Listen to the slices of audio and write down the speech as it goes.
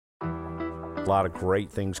A lot of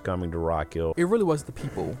great things coming to Rock Hill. It really was the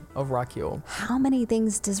people of Rock Hill. How many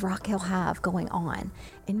things does Rock Hill have going on?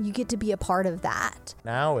 And you get to be a part of that.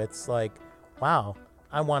 Now it's like, wow,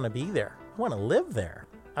 I want to be there. I want to live there.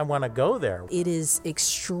 I want to go there. It is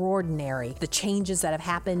extraordinary, the changes that have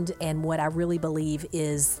happened, and what I really believe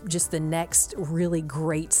is just the next really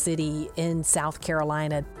great city in South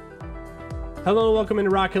Carolina. Hello and welcome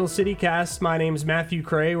into Rock Hill CityCast. My name is Matthew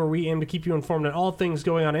Cray, where we aim to keep you informed on all things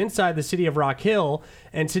going on inside the city of Rock Hill.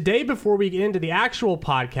 And today, before we get into the actual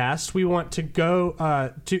podcast, we want to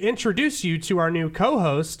go to introduce you to our new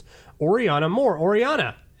co-host, Oriana Moore.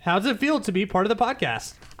 Oriana, how does it feel to be part of the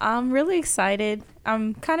podcast? I'm really excited.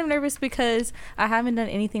 I'm kind of nervous because I haven't done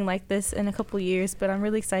anything like this in a couple years, but I'm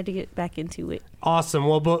really excited to get back into it. Awesome.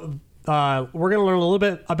 Well, we're going to learn a little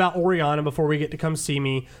bit about Oriana before we get to come see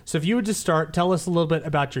me. So if you would just start, tell us a little bit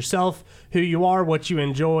about yourself, who you are, what you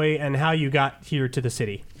enjoy, and how you got here to the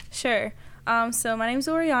city. Sure. So my name is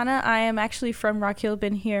Oriana. I am actually from Rock Hill,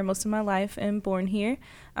 been here most of my life and born here.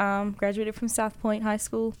 Graduated from South Point High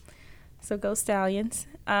School, so go Stallions.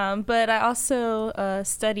 But I also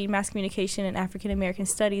studied mass communication and African American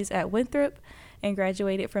studies at Winthrop and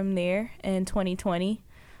graduated from there in 2020.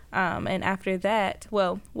 And after that,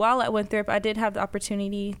 while at Winthrop, I did have the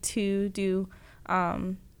opportunity to do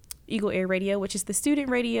Eagle Air Radio, which is the student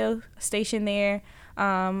radio station there.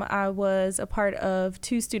 I was a part of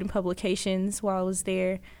 2 student publications while I was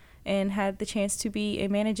there and had the chance to be a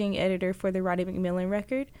managing editor for the Roddy McMillan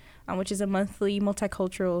Record, which is a monthly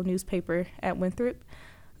multicultural newspaper at Winthrop.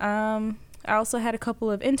 I also had a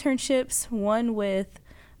couple of internships, one with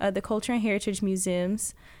the Culture and Heritage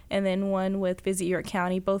Museums, and then one with Visit York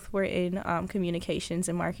County. Both were in communications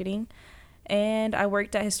and marketing. And I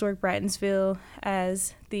worked at Historic Brattonsville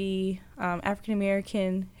as the African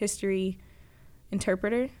American history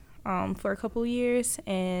interpreter for a couple years,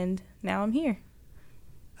 and now I'm here.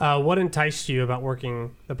 What enticed you about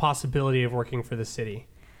the possibility of working for the city?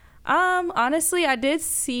 Honestly, I did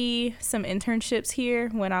see some internships here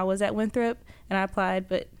when I was at Winthrop, and I applied,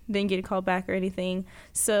 but didn't get a call back or anything.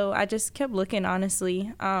 So I just kept looking,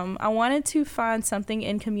 honestly. I wanted to find something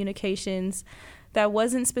in communications that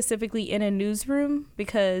wasn't specifically in a newsroom,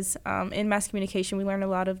 because in mass communication, we learn a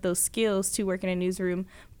lot of those skills to work in a newsroom.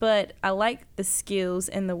 But I liked the skills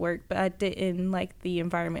and the work, but I didn't like the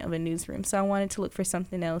environment of a newsroom. So I wanted to look for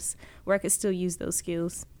something else where I could still use those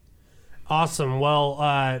skills. Awesome.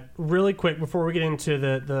 Well, really quick before we get into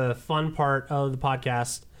the fun part of the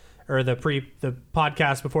podcast, or the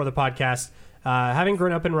podcast before the podcast, having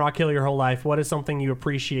grown up in Rock Hill your whole life, what is something you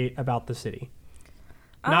appreciate about the city?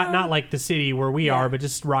 Not like the city where we are, but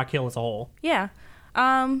just Rock Hill as a whole. Yeah.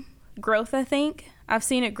 Growth, I think. I've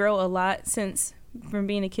seen it grow a lot from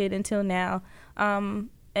being a kid until now.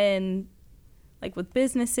 And like with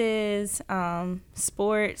businesses,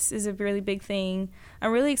 sports is a really big thing.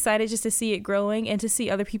 I'm really excited just to see it growing and to see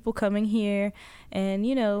other people coming here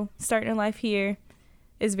and, starting life here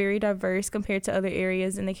is very diverse compared to other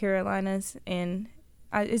areas in the Carolinas. And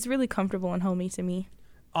it's really comfortable and homey to me.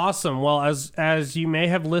 Awesome. Well, as you may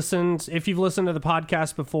have listened, if you've listened to the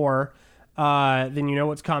podcast before, then you know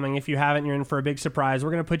what's coming. If you haven't, you're in for a big surprise.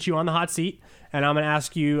 We're going to put you on the hot seat, and I'm going to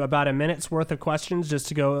ask you about a minute's worth of questions just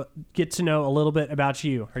to go get to know a little bit about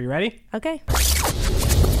you. Are you ready? Okay.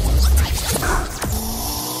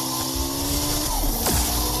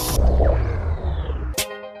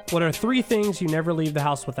 What are 3 things you never leave the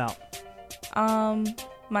house without?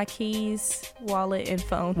 My keys, wallet, and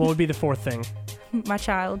phone. What would be the 4th thing? My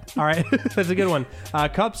child. All right. That's a good one.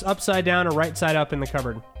 Cups upside down or right side up in the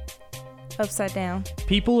cupboard? Upside down.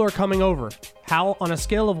 People are coming over. How, on a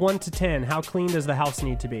scale of 1 to 10, how clean does the house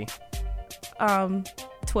need to be?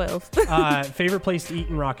 12. Favorite place to eat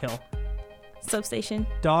in Rock Hill? Substation.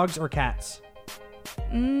 Dogs or cats?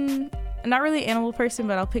 Not really an animal person,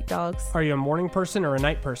 but I'll pick dogs. Are you a morning person or a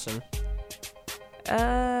night person?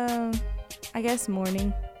 I guess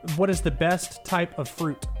morning. What is the best type of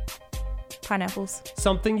fruit? Pineapples.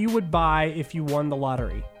 Something you would buy if you won the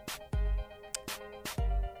lottery?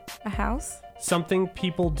 A house. Something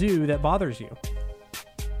people do that bothers you?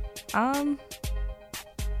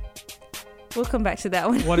 We'll come back to that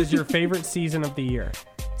one. What is your favorite season of the year?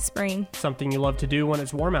 Spring. Something you love to do when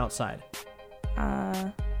it's warm outside?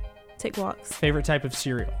 Take walks. Favorite type of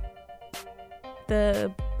cereal?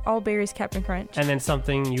 The All Berries Captain Crunch. And then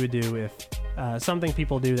something you would do if something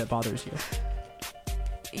people do that bothers you?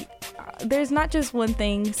 There's not just one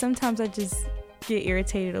thing. Sometimes I just get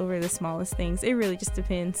irritated over the smallest things. It really just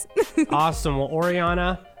depends. Awesome. Well,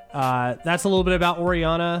 Oriana, that's a little bit about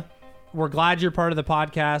Oriana. we're glad you're part of the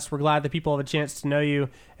podcast. We're glad that people have a chance to know you.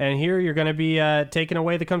 And here you're going to be taking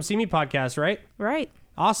away the Come See Me podcast, right? Right.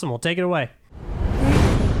 Awesome. Well, take it away.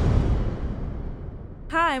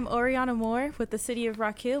 Hi, I'm Oriana Moore with the City of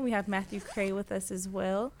Rock Hill. We have Matthew Cray with us as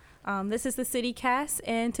well. This is the CityCast,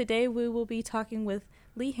 and today we will be talking with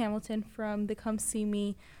Lee Hamilton from the Come See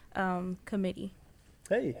Me committee.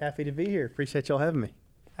 Hey, happy to be here. Appreciate y'all having me.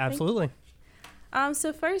 Absolutely.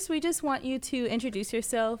 So first, we just want you to introduce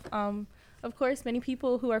yourself. Of course, many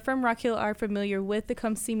people who are from Rock Hill are familiar with the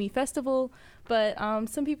Come See Me Festival, but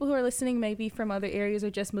some people who are listening may be from other areas or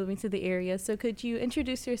just moving to the area. So could you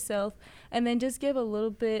introduce yourself and then just give a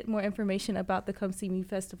little bit more information about the Come See Me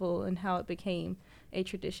Festival and how it became a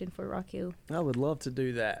tradition for Rock Hill? I would love to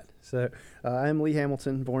do that. So I'm Lee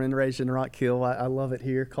Hamilton, born and raised in Rock Hill. I love it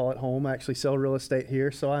here, call it home. I actually sell real estate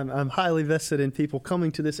here, so I'm highly vested in people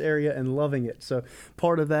coming to this area and loving it. So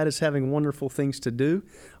part of that is having wonderful things to do.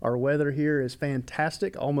 Our weather here is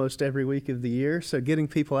fantastic almost every week of the year, so getting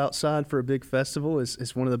people outside for a big festival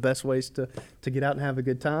is one of the best ways to get out and have a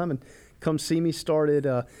good time. And Come See Me started,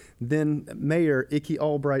 then Mayor Icky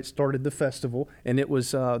Albright started the festival, and it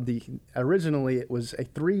was originally it was a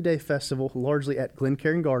 3-day festival largely at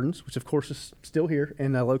Glencairn Gardens, which of course is still here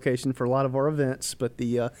and a location for a lot of our events, but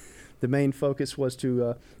the main focus was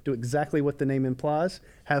to do exactly what the name implies,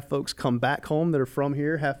 have folks come back home that are from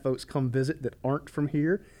here, have folks come visit that aren't from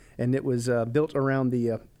here, and it was built around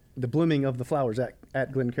the blooming of the flowers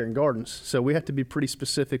at Glencairn Gardens. So we have to be pretty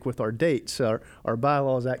specific with our dates. Our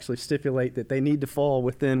bylaws actually stipulate that they need to fall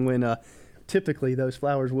within when typically those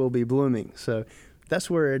flowers will be blooming. So that's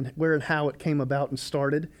where and how it came about and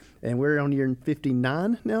started. And we're on year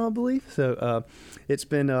 59 now, I believe. So it's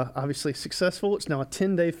been obviously successful. It's now a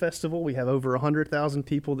 10-day festival. We have over 100,000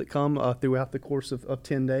 people that come throughout the course of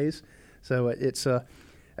 10 days. So it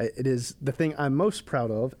is the thing I'm most proud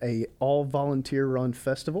of, a all-volunteer-run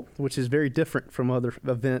festival, which is very different from other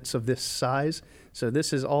events of this size. So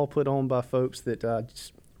this is all put on by folks that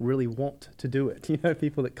just really want to do it. You know,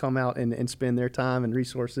 people that come out and spend their time and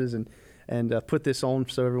resources and put this on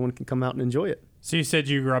so everyone can come out and enjoy it. So you said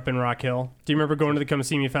you grew up in Rock Hill. Do you remember going to the Come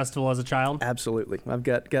See Me Festival as a child? Absolutely. I've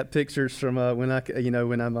got pictures from when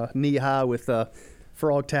I'm knee high with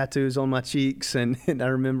frog tattoos on my cheeks, and I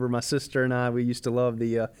remember my sister and I, we used to love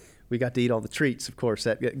we got to eat all the treats, of course,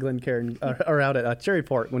 at Glencairn, or out at Cherry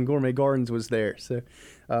Park when Gourmet Gardens was there. So,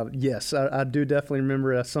 yes, I do definitely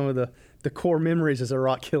remember some of the core memories as a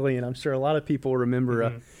Rock Hillian. I'm sure a lot of people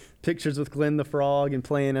remember pictures with Glenn the Frog and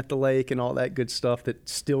playing at the lake and all that good stuff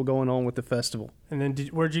that's still going on with the festival. And then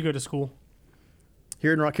where'd you go to school?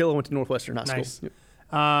 Here in Rock Hill, I went to Northwestern High School.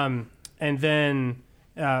 Yep. And then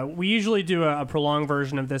we usually do a prolonged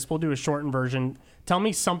version of this. We'll do a shortened version. Tell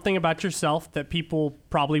me something about yourself that people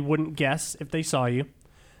probably wouldn't guess if they saw you,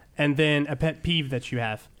 and then a pet peeve that you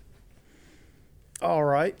have. All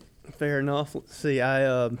right, fair enough. Let's see.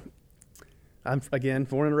 I'm again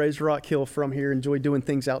born and raised Rock Hill, from here. Enjoy doing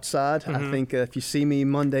things outside. I think if you see me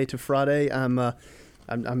Monday to Friday, I'm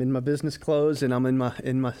in my business clothes and I'm in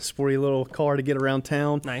my sporty little car to get around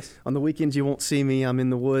town. Nice. On the weekends, you won't see me. I'm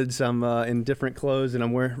in the woods. I'm in different clothes, and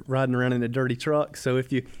I'm riding around in a dirty truck. So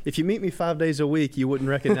if you meet me 5 days a week, you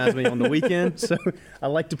wouldn't recognize me on the weekend. So I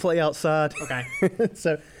like to play outside. Okay.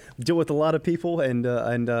 So deal with a lot of people,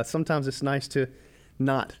 and sometimes it's nice to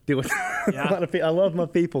not deal with a lot of people. I love my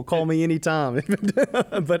people. Call me anytime.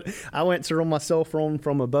 But I answer on my cell phone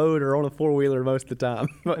from a boat or on a four-wheeler most of the time,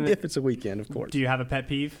 if it's a weekend, of course. Do you have a pet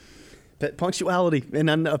peeve? Pet punctuality, and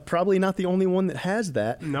I'm probably not the only one that has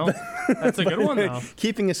that. No, that's a good one, though.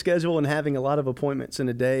 Keeping a schedule and having a lot of appointments in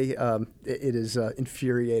a day, it is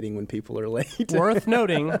infuriating when people are late. Worth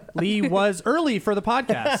noting, Lee was early for the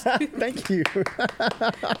podcast. Thank you.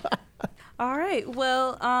 All right.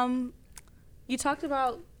 Well, you talked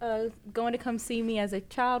about going to Come See Me as a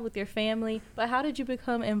child with your family, but how did you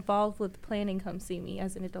become involved with planning Come See Me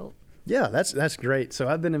as an adult? Yeah, that's great. So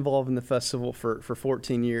I've been involved in the festival for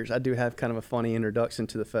 14 years. I do have kind of a funny introduction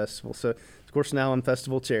to the festival. So, of course, now I'm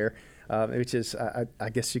festival chair, which is, I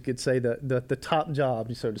guess you could say, the top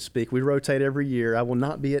job, so to speak. We rotate every year. I will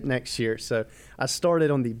not be it next year. So I started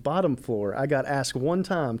on the bottom floor. I got asked one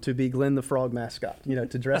time to be Glenn the Frog mascot,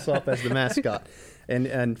 to dress up as the mascot.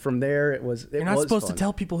 And from there, it was You're not supposed to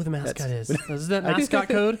tell people who the mascot is. Is that mascot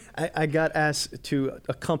code? I got asked to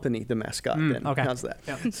accompany the mascot then. Okay. How's that?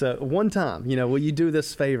 Yeah. So one time, will you do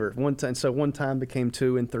this favor? One time. So one time became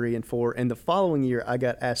 2 and 3 and 4. And the following year, I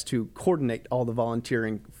got asked to coordinate all the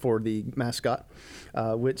volunteering for the mascot,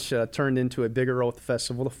 which turned into a bigger role at the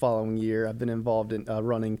festival the following year. I've been involved in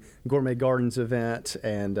running Gourmet Gardens event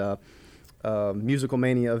and Musical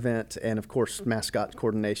Mania event, and of course mascot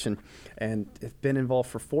coordination. And I've been involved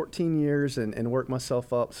for 14 years and worked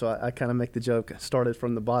myself up. So I kind of make the joke, I started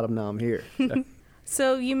from the bottom, now I'm here.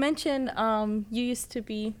 So you mentioned you used to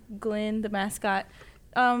be Glenn, the mascot.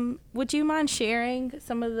 Would you mind sharing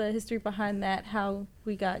some of the history behind that, how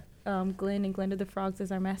we got Glenn and Glenda the Frogs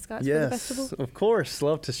as our mascots for the festival? Yes, of course.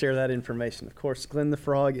 Love to share that information. Of course, Glenn the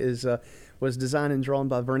Frog was designed and drawn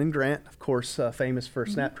by Vernon Grant, of course, famous for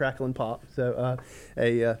Snap, Crackle, and Pop. So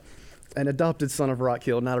an adopted son of Rock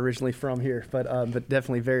Hill, not originally from here, but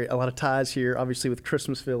definitely a lot of ties here, obviously with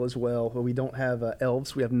Christmasville as well. But we don't have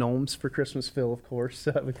elves, we have gnomes for Christmasville, of course,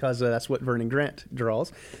 because that's what Vernon Grant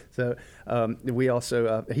draws. So we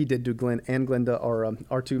also, he did do Glenn and Glenda,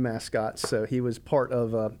 our two mascots. So he was part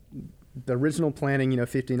of the original planning,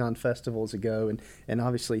 59 festivals ago, and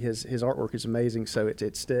obviously his artwork is amazing, so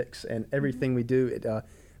it sticks. And everything we do,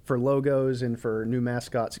 for logos and for new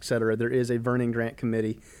mascots, et cetera, there is a Vernon Grant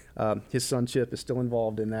committee. His son Chip is still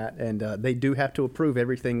involved in that, and they do have to approve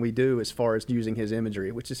everything we do as far as using his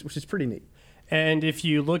imagery, which is pretty neat. And if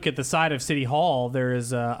you look at the side of City Hall, there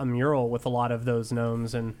is a mural with a lot of those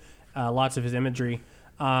gnomes and lots of his imagery.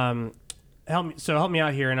 Help me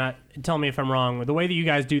out here and tell me if I'm wrong. The way that you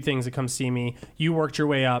guys do things at Come See Me, you worked your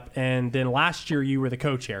way up, and then last year you were the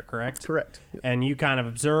co-chair, correct? Correct. Yep. And you kind of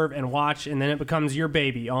observe and watch, and then it becomes your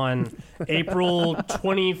baby on April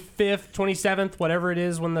 25th, 27th, whatever it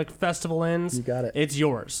is when the festival ends. You got it. It's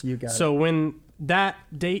yours. You got it. So when that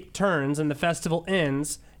date turns and the festival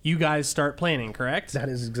ends, you guys start planning, correct? That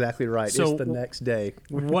is exactly right. So it's the next day.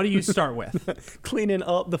 What do you start with? Cleaning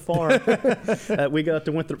up the farm. We go up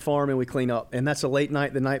to Winthrop Farm and we clean up. And that's a late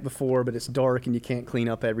night the night before, but it's dark and you can't clean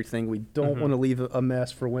up everything. We don't want to leave a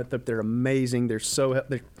mess for Winthrop. They're amazing.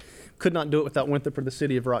 They could not do it without Winthrop or the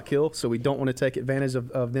city of Rock Hill, so we don't want to take advantage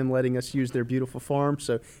of them letting us use their beautiful farm.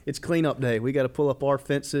 So it's cleanup day. We got to pull up our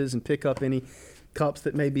fences and pick up any cups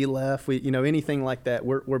that may be left, anything like that.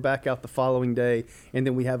 We're back out the following day, and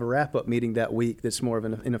then we have a wrap-up meeting that week that's more of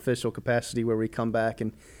an official capacity where we come back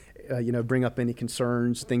and bring up any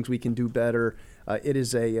concerns, things we can do better. It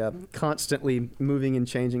is a constantly moving and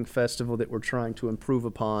changing festival that we're trying to improve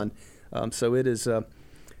upon. So it is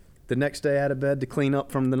the next day out of bed to clean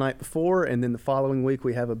up from the night before, and then the following week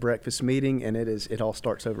we have a breakfast meeting, and it all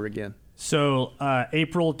starts over again. So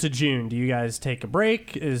April to June, do you guys take a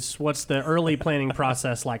break? What's the early planning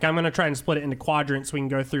process like? I'm going to try and split it into quadrants so we can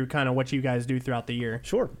go through kind of what you guys do throughout the year.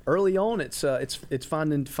 Sure. Early on, it's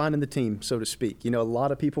finding the team, so to speak. A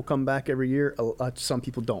lot of people come back every year. Some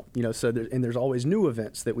people don't. There's always new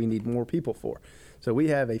events that we need more people for. So we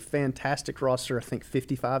have a fantastic roster. I think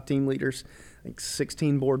 55 team leaders, I think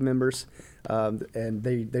 16 board members, and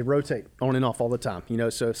they rotate on and off all the time.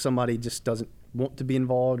 So if somebody just doesn't want to be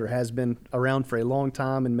involved or has been around for a long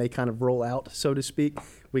time and may kind of roll out, so to speak,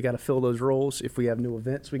 we got to fill those roles. If we have new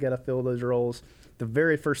events, we got to fill those roles. The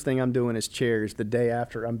very first thing I'm doing as chair is the day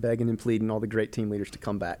after I'm begging and pleading all the great team leaders to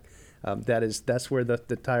come back. That's where the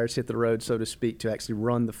tires hit the road, so to speak, to actually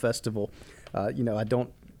run the festival. I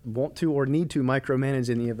don't want to or need to micromanage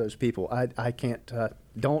any of those people. I can't,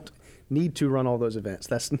 don't need to run all those events.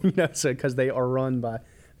 That's, because they are run by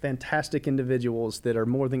fantastic individuals that are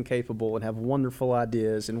more than capable and have wonderful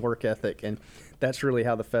ideas and work ethic, and that's really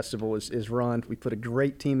how the festival is run. We put a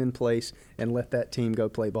great team in place and let that team go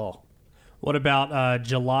play ball. What about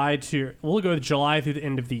we'll go July through the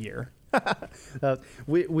end of the year.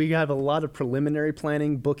 We have a lot of preliminary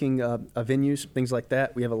planning, booking venues, things like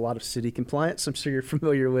that. We have a lot of city compliance, I'm sure you're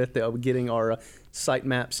familiar with, getting our site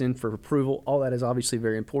maps in for approval. All that is obviously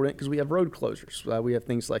very important because we have road closures. We have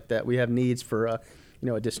things like that. We have needs for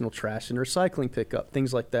additional trash and recycling pickup,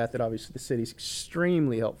 things like that obviously the city's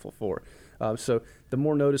extremely helpful for. So the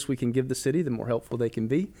more notice we can give the city, the more helpful they can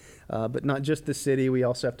be. But not just the city, we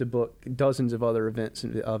also have to book dozens of other events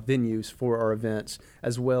and venues for our events,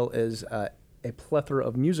 as well as a plethora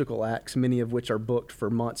of musical acts, many of which are booked for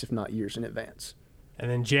months, if not years in advance. And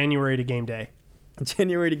then January to game day.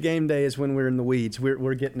 January to game day is when we're in the weeds.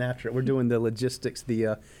 We're getting after it. We're doing the logistics,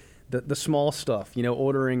 the small stuff,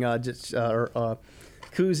 ordering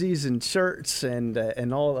koozies and shirts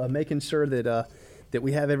and all, making sure that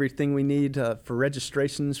we have everything we need for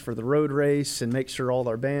registrations for the road race, and make sure all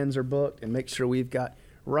our bands are booked, and make sure we've got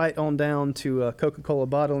right on down to Coca-Cola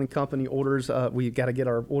Bottling Company orders. We've got to get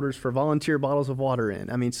our orders for volunteer bottles of water in.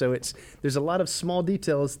 I mean, so there's a lot of small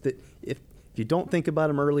details that if you don't think about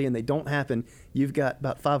them early and they don't happen, you've got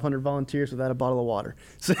about 500 volunteers without a bottle of water.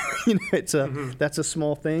 So that's a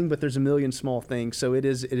small thing, but there's a million small things. So it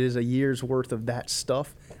is a year's worth of that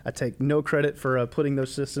stuff I take no credit for putting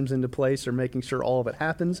those systems into place or making sure all of it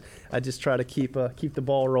happens. I just try to keep the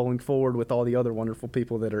ball rolling forward with all the other wonderful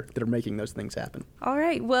people that are making those things happen. All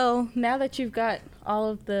right. Well, now that you've got all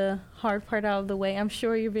of the hard part out of the way, I'm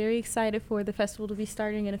sure you're very excited for the festival to be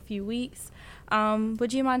starting in a few weeks.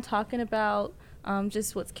 Would you mind talking about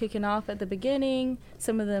just what's kicking off at the beginning,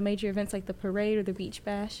 some of the major events like the parade or the beach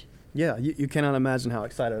bash? Yeah, you cannot imagine how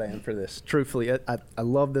excited I am for this. Truthfully, I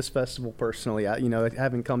love this festival personally.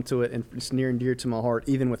 Having come to it, and it's near and dear to my heart,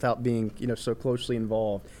 even without being so closely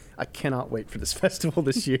involved. I cannot wait for this festival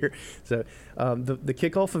this year. So the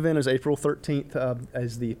kickoff event is April 13th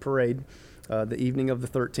as the parade. The evening of the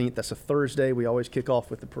 13th, that's a Thursday. We always kick off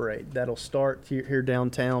with the parade. That'll start here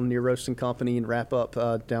downtown near Roast and Company and wrap up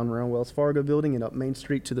down around Wells Fargo building and up Main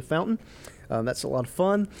Street to the fountain. That's a lot of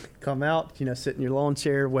fun. Come out, sit in your lawn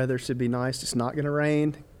chair. Weather should be nice. It's not going to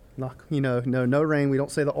rain. No rain. We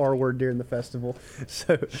don't say the R word during the festival.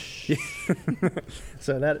 So,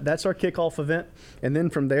 so that's our kickoff event. And then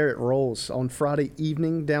from there it rolls. On Friday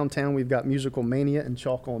evening downtown, we've got Musical Mania and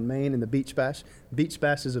Chalk on Main and the Beach Bash. Beach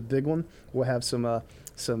Bash is a big one. We'll have some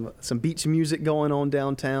beach music going on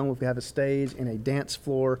downtown. We'll have a stage and a dance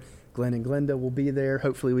floor. Glenn and Glenda will be there.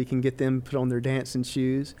 Hopefully we can get them put on their dancing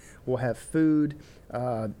shoes. We'll have food.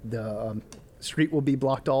 The street will be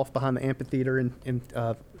blocked off behind the amphitheater in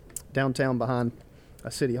downtown behind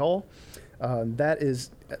City Hall. It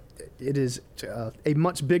is a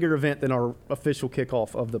much bigger event than our official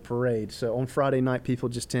kickoff of the parade. So on Friday night, people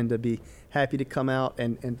just tend to be happy to come out,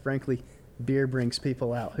 and frankly, beer brings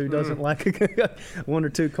people out. Who doesn't like one or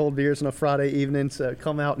two cold beers on a Friday evening? So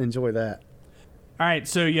come out and enjoy that. All right,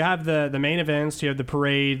 so you have the main events, you have the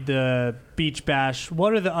parade, the beach bash.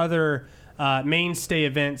 What are the other mainstay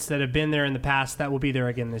events that have been there in the past that will be there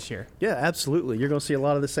again this year? Yeah, absolutely. You're going to see a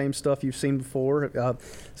lot of the same stuff you've seen before.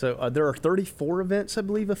 So there are 34 events, I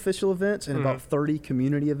believe, official events, and about 30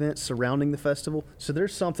 community events surrounding the festival. So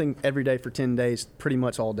there's something every day for 10 days, pretty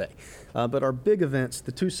much all day. But our big events,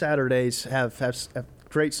 the 2 Saturdays, have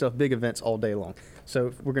great stuff, big events all day long.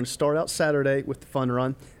 So we're going to start out Saturday with the fun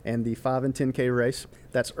run and the 5 and 10K race.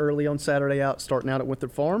 That's early on Saturday starting out at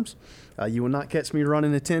Winthrop Farms. You will not catch me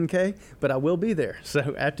running a 10K, but I will be there.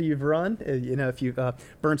 So after you've run, if you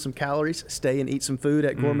burn some calories, stay and eat some food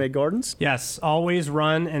at Gourmet Gardens. Yes, always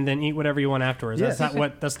run and then eat whatever you want afterwards. Yes.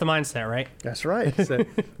 That's the mindset, right? That's right. So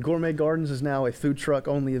Gourmet Gardens is now a food truck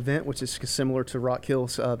only event, which is similar to Rock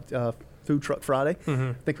Hill's Food Truck Friday.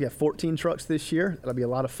 I think we have 14 trucks this year. That'll be a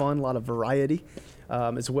lot of fun, a lot of variety.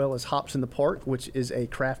 As well as Hops in the Park, which is a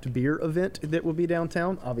craft beer event that will be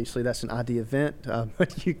downtown. Obviously, that's an ID event,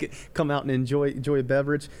 but you can come out and enjoy a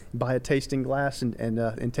beverage, buy a tasting glass,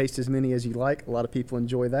 and taste as many as you like. A lot of people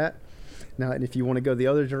enjoy that. Now, and if you want to go the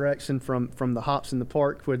other direction from the Hops in the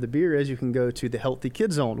Park where the beer is, you can go to the Healthy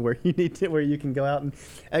Kid Zone where you can go out and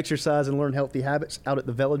exercise and learn healthy habits out at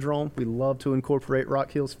the Velodrome. We love to incorporate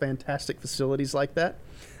Rock Hill's fantastic facilities like that.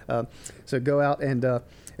 So go out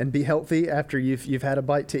and be healthy after you've had a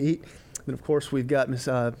bite to eat. Then, of course, we've got Miss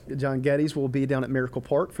John Geddes will be down at Miracle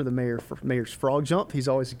Park for the Mayor's Frog Jump. He's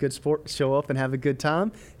always a good sport to show up and have a good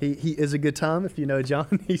time. He is a good time, if you know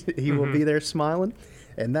John. He will be there smiling.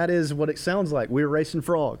 And that is what it sounds like. We're racing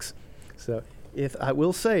frogs. So if I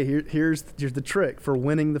will say, here's the trick for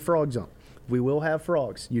winning the frog jump. We will have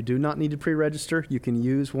frogs. You do not need to pre-register. You can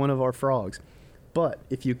use one of our frogs. But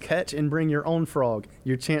if you catch and bring your own frog,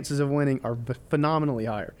 your chances of winning are phenomenally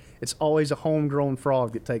higher. It's always a homegrown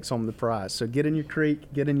frog that takes home the prize. So get in your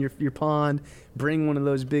creek, get in your pond, bring one of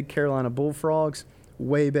those big Carolina bullfrogs.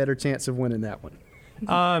 Way better chance of winning that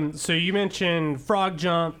one. So you mentioned frog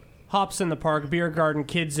jump, Hops in the Park, beer garden,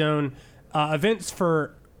 kid zone, events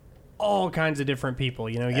for all kinds of different people.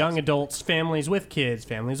 Young adults, families with kids,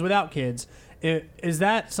 families without kids. Is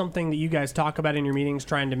that something that you guys talk about in your meetings,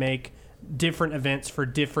 trying to make different events for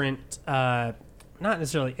different, not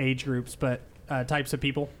necessarily age groups, but types of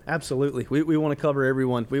people? Absolutely. We want to cover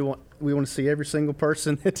everyone. We want to see every single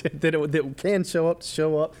person that can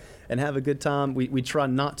show up and have a good time. We try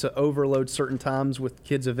not to overload certain times with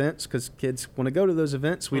kids' events because kids want to go to those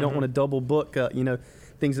events. We don't want to double book,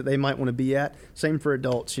 things that they might want to be at. Same for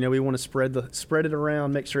adults. We want to spread it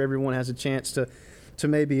around, make sure everyone has a chance to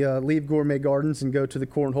maybe leave Gourmet Gardens and go to the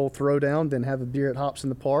Cornhole Throwdown, then have a beer at Hops in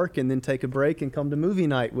the Park, and then take a break and come to movie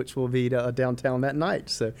night, which will be downtown that night.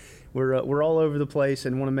 So we're all over the place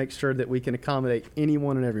and want to make sure that we can accommodate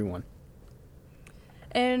anyone and everyone.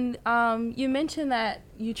 And you mentioned that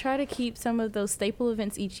you try to keep some of those staple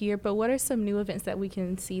events each year, but what are some new events that we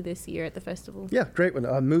can see this year at the festival? Yeah, great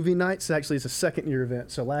one. Movie nights actually is a second-year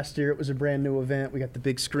event. So last year it was a brand new event. We got the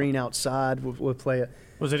big screen outside. We'll play it.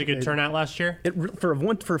 Was it a good turnout last year? For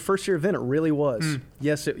a first-year event, it really was.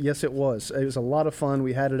 Yes, it was. It was a lot of fun.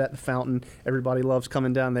 We had it at the fountain. Everybody loves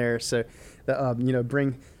coming down there. So,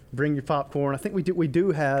 bring your popcorn. I think we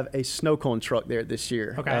do have a snow cone truck there this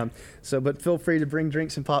year. Okay. But feel free to bring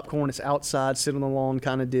drinks and popcorn. It's outside, sit on the lawn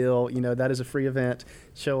kind of deal. That is a free event.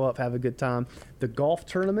 Show up, have a good time. The golf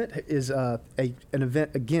tournament is an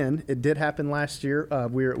event again. It did happen last year.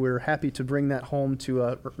 We're happy to bring that home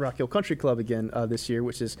to Rock Hill Country Club again this year,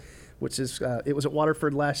 which is it was at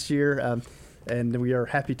Waterford last year. And we are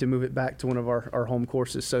happy to move it back to one of our home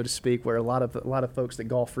courses, so to speak, where a lot of folks that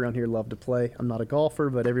golf around here love to play. I'm not a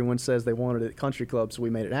golfer, but everyone says they wanted it at Country Club, so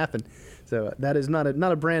we made it happen. So that is not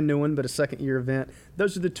a brand new one, but a second-year event.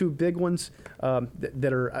 Those are the two big ones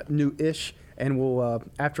that are new-ish, and we'll,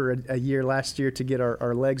 after a year last year to get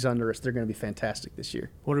our legs under us, they're going to be fantastic this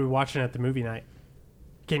year. What are we watching at the movie night?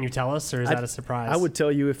 Can you tell us, or is that a surprise? I would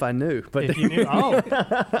tell you if I knew. But if you knew,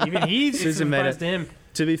 even he's a surprise to him.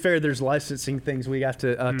 To be fair, there's licensing things we have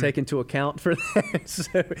to take into account for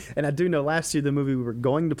that. And I do know last year the movie we were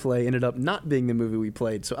going to play ended up not being the movie we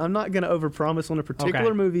played. So I'm not going to overpromise on a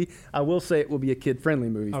particular movie. I will say it will be a kid-friendly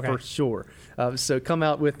movie for sure. So come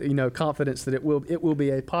out with confidence that it will be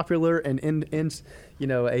a popular and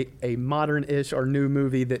a modern-ish or new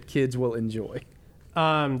movie that kids will enjoy.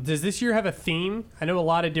 Does this year have a theme? I know a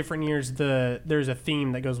lot of different years there's a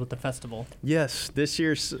theme that goes with the festival. Yes, this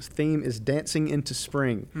year's theme is Dancing into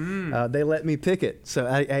Spring. They let me pick it, so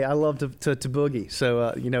I love to boogie.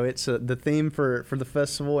 So it's the theme for the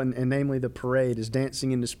festival, and namely the parade is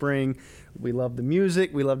Dancing into Spring. We love the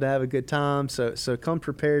music. We love to have a good time. So come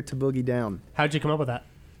prepared to boogie down. How'd you come up with that?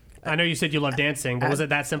 I know you said you love dancing, but was it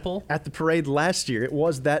that simple? At the parade last year, it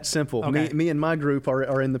was that simple. Okay. Me and my group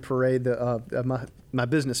are in the parade. My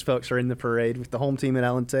business folks are in the parade with the home team at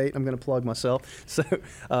Allen Tate. I'm going to plug myself. So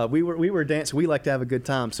we were dancing. We like to have a good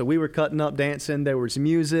time. So we were cutting up, dancing. There was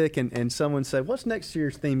music, and someone said, "What's next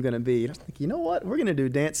year's theme going to be?" And I was like, you know what? We're going to do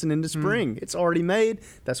Dancing into Spring. It's already made.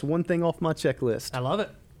 That's one thing off my checklist. I love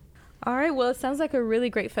it. All right. Well, it sounds like a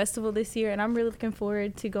really great festival this year, and I'm really looking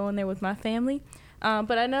forward to going there with my family.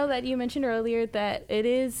 But I know that you mentioned earlier that it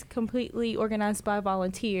is completely organized by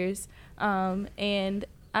volunteers, and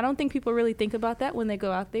I don't think people really think about that when they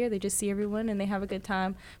go out there. They just see everyone and they have a good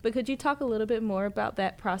time. But could you talk a little bit more about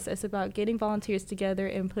that process, about getting volunteers together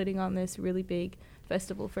and putting on this really big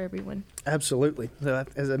festival for everyone? Absolutely.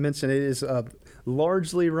 As I mentioned, it is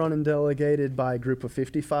largely run and delegated by a group of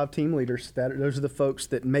 55 team leaders. Those are the folks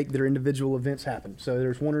that make their individual events happen. So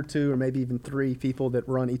there's one or two or maybe even three people that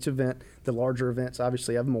run each event. The larger events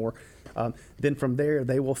obviously have more. Then from there,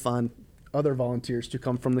 they will find other volunteers to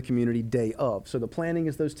come from the community day of. So the planning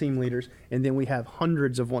is those team leaders, and then we have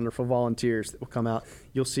hundreds of wonderful volunteers that will come out.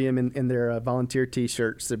 You'll see them in their volunteer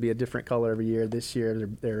T-shirts. There'll be a different color every year. This year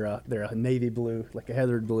they're a navy blue, like a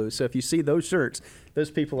heathered blue. So if you see those shirts,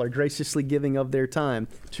 those people are graciously giving of their time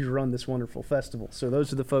to run this wonderful festival. So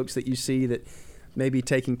those are the folks that you see that maybe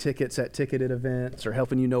taking tickets at ticketed events or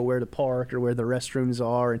helping you know where to park or where the restrooms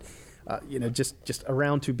are, and just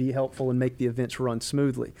around to be helpful and make the events run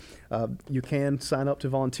smoothly. You can sign up to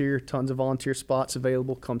volunteer. Tons of volunteer spots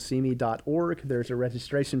available. ComeSeeMe.org. There's a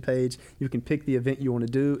registration page. You can pick the event you want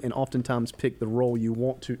to do, and oftentimes pick the role you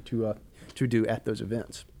want to do at those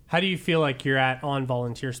events. How do you feel like you're at on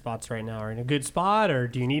volunteer spots right now? Are you in a good spot, or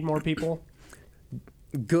do you need more people?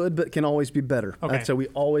 Good, but can always be better. Okay. So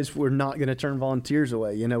we're not going to turn volunteers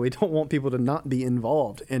away. We don't want people to not be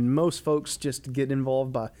involved. And most folks just get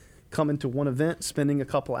involved by coming to one event, spending a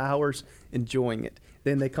couple hours, enjoying it.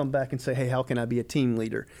 Then they come back and say, hey, how can I be a team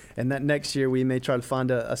leader? And that next year we may try to find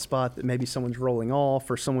a spot that maybe someone's rolling off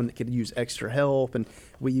or someone that could use extra help. And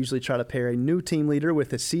we usually try to pair a new team leader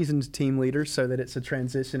with a seasoned team leader so that it's a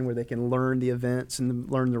transition where they can learn the events and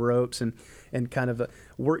learn the ropes and kind of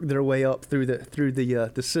work their way up through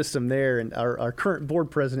the system there. And our current board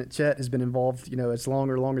president, Chet, has been involved, as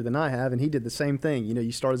longer than I have, and he did the same thing.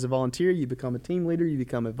 You start as a volunteer, you become a team leader, you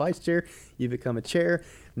become a vice chair, you become a chair.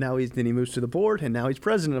 Now then he moves to the board, and now he's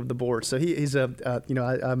president of the board. So next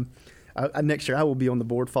year I will be on the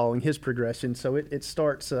board following his progression. So it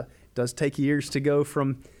starts. Does take years to go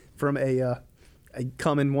from a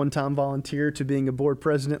come-in one-time volunteer to being a board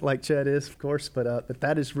president like Chad is, of course, but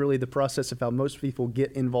that is really the process of how most people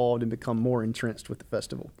get involved and become more entrenched with the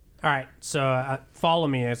festival. All right, so follow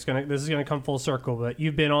me. This is gonna come full circle, but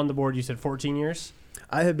you've been on the board, you said 14 years?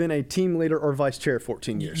 I have been a team leader or vice chair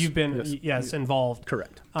 14 years. You've been, yes involved.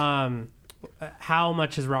 Correct. How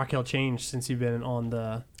much has Rock Hill changed since you've been on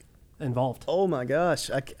the involved? Oh my gosh.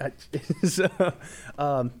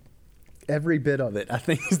 Every bit of it, I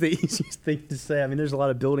think, is the easiest thing to say. I mean, there's a lot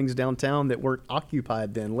of buildings downtown that weren't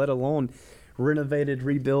occupied then, let alone renovated,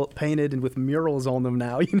 rebuilt, painted, and with murals on them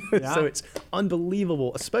now. Yeah. So it's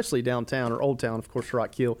unbelievable, especially downtown or Old Town, of course,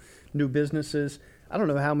 Rock Hill. New businesses. I don't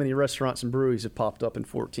know how many restaurants and breweries have popped up in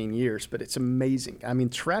 14 years, but it's amazing. I mean,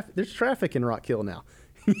 there's traffic in Rock Hill now.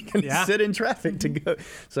 You can sit in traffic to go.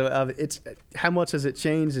 So it's how much has it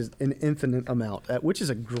changed is an infinite amount, which is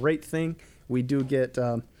a great thing. We do get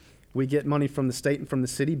we get money from the state and from the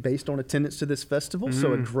city based on attendance to this festival.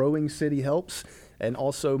 So a growing city helps, and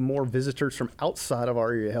also more visitors from outside of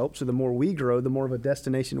our area help. So the more we grow, the more of a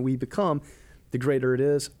destination we become, the greater it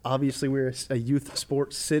is. Obviously, we're a youth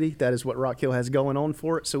sports city. That is what Rock Hill has going on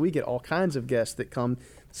for it. So we get all kinds of guests that come: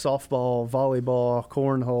 softball, volleyball,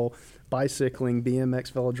 cornhole, bicycling,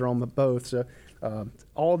 BMX, velodrome, both. So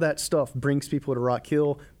all that stuff brings people to Rock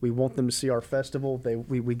Hill. We want them to see our festival.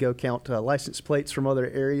 We go count license plates from other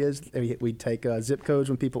areas. We take zip codes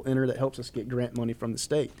when people enter. That helps us get grant money from the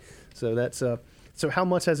state. So that's so how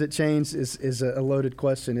much has it changed is a loaded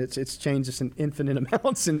question. It's changed just in infinite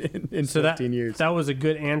amounts in 15 years. That was a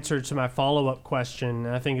good answer to my follow-up question.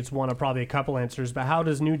 And I think it's one of probably a couple answers. But how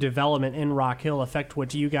does new development in Rock Hill affect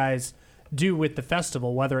what you guys do with the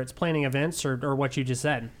festival, whether it's planning events or what you just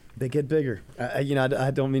said? They get bigger. I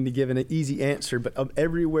don't mean to give an easy answer, but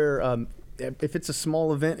everywhere, if it's a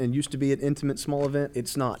small event and used to be an intimate small event,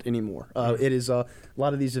 it's not anymore. It is a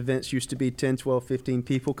lot of these events used to be 10, 12, 15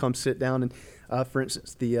 people come sit down. And for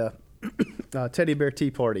instance, the Teddy Bear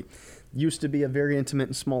Tea Party used to be a very intimate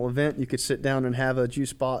and small event. You could sit down and have a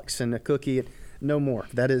juice box and a cookie. No more.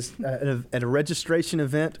 That is at a registration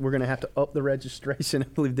event. We're going to have to up the registration. I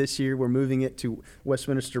believe this year we're moving it to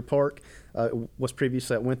Westminster Park. Was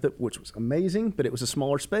previously at Winthrop, which was amazing, but it was a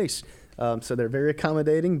smaller space. So they're very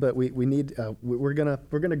accommodating. But we need we're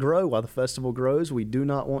gonna grow while the festival grows. We do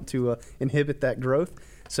not want to inhibit that growth.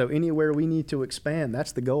 So anywhere we need to expand,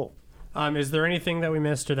 that's the goal. Is there anything that we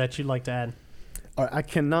missed or that you'd like to add? I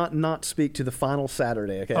cannot not speak to the final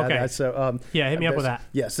Saturday. Okay. Okay. Hit me up with that.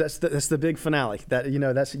 Yes, that's the big finale.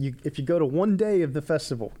 If you go to one day of the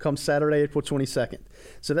festival, come Saturday, April 22nd.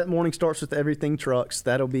 So that morning starts with everything trucks.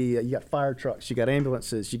 That'll be you got fire trucks, you got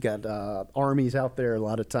ambulances, you got armies out there a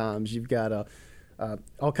lot of times. You've got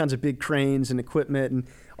all kinds of big cranes and equipment and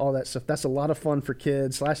all that stuff. That's a lot of fun for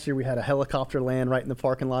kids. Last year we had a helicopter land right in the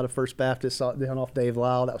parking lot of First Baptist down off Dave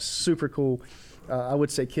Lyle. That was super cool. I would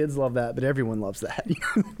say kids love that, but everyone loves that.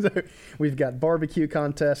 So we've got barbecue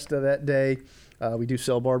contest that day. We do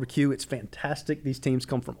sell barbecue. It's fantastic. These teams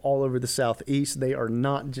come from all over the Southeast. They are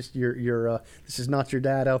not just your this is not your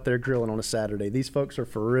dad out there grilling on a Saturday. These folks are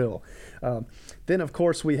for real. Then of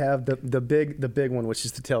course we have the big one, which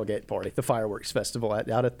is the tailgate party, the fireworks festival at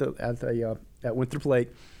Winthrop Lake.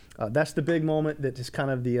 That's the big moment that is kind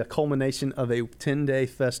of the culmination of a 10-day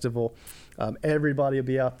festival. Everybody will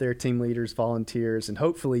be out there, team leaders, volunteers, and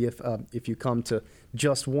hopefully if you come to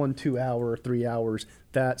just 1, 2 hour, or 3 hours,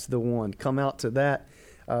 that's the one. Come out to that.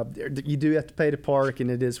 You do have to pay to park,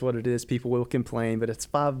 and it is what it is. People will complain, but it's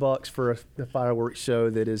 $5 for the fireworks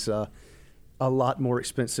show that is a lot more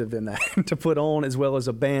expensive than that to put on, as well as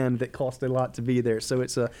a band that costs a lot to be there. So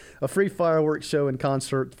it's a free fireworks show and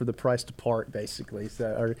concert for the price to park, basically,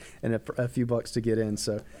 and a few bucks to get in.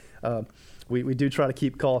 So we do try to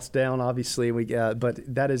keep costs down, obviously. But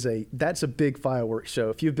that's a big fireworks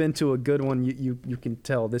show. If you've been to a good one, you can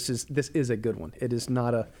tell this is a good one. It is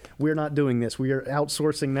not we're not doing this. We are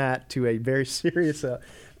outsourcing that to a very serious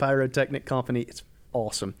pyrotechnic company. It's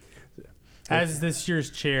awesome. As this year's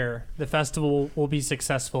chair, the festival will be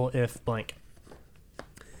successful if blank.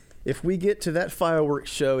 If we get to that fireworks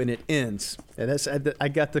show and it ends, and I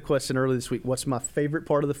got the question earlier this week, what's my favorite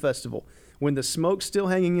part of the festival? When the smoke's still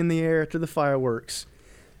hanging in the air after the fireworks,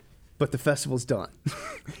 but the festival's done.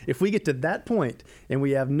 If we get to that point and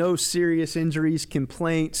we have no serious injuries,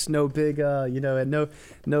 complaints, no big, and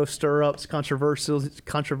no stir-ups,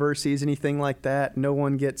 controversies, anything like that, no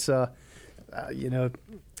one gets,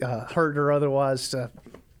 hurt or otherwise,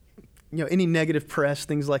 any negative press,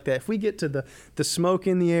 things like that. If we get to the smoke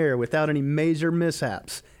in the air without any major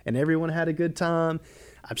mishaps and everyone had a good time,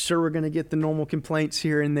 I'm sure we're going to get the normal complaints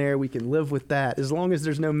here and there. We can live with that. As long as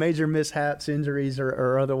there's no major mishaps, injuries,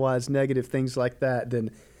 or otherwise negative things like that,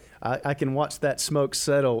 then I can watch that smoke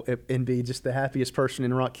settle and be just the happiest person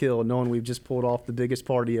in Rock Hill, knowing we've just pulled off the biggest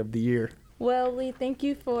party of the year. Well, Lee, thank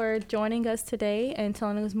you for joining us today and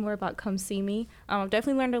telling us more about Come See Me. I've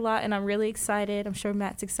definitely learned a lot, and I'm really excited. I'm sure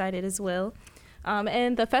Matt's excited as well.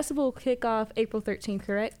 And the festival will kick off April 13th,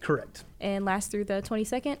 correct? Correct. And last through the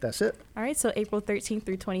 22nd? That's it. All right, so April 13th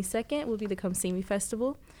through 22nd will be the Come See Me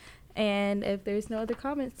Festival. And if there's no other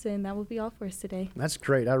comments, then that will be all for us today. That's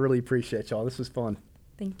great. I really appreciate y'all. This was fun.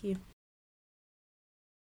 Thank you.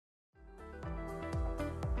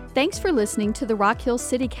 Thanks for listening to the Rock Hill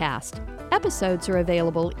CityCast. Episodes are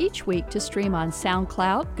available each week to stream on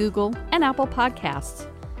SoundCloud, Google, and Apple Podcasts.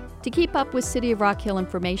 To keep up with City of Rock Hill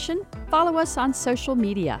information, follow us on social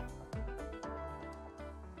media.